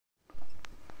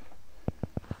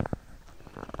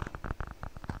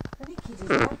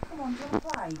Come on, do you want to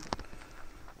play?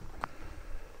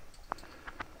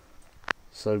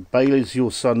 So Bailey's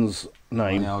your son's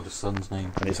name. My eldest son's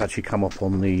name. And it's actually come up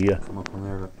on the... Come up on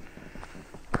there, look.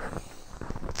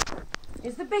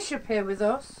 Is the bishop here with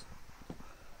us?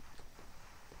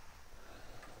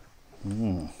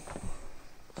 Mm.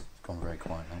 It's gone very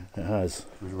quiet now. It has.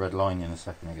 There's a red line in a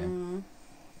second again.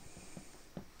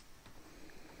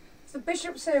 The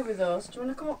bishop's here with us. Do you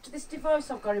want to come up to this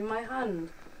device I've got in my hand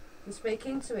and speak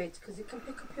into it? Because it can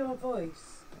pick up your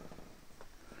voice.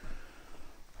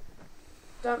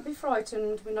 Don't be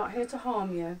frightened. We're not here to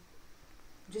harm you.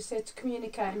 We're just here to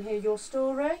communicate and hear your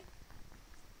story.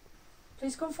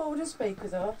 Please come forward and speak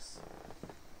with us.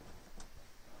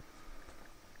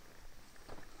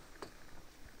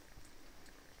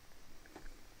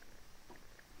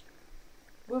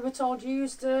 We were told you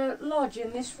used to lodge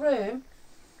in this room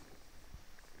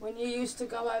when you used to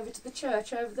go over to the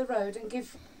church over the road and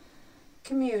give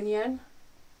communion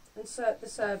and the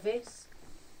service.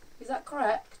 Is that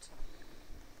correct?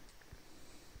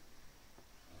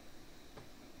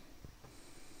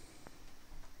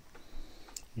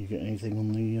 You get anything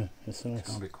on the It's SMS?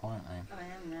 gone a bit quiet now. I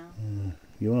am now.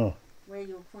 You are? Where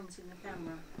you're pointing the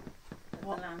camera at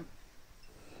What? the lamp.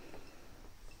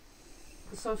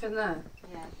 There's something there.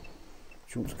 Yeah.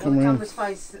 Do you want to Well, come the round?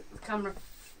 camera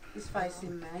is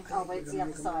facing me. Oh, but it's the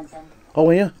other side then. Oh,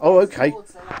 yeah? Oh, okay.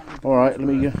 Towards the lamp. All right, let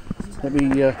me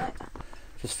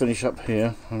just finish up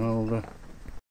here and I'll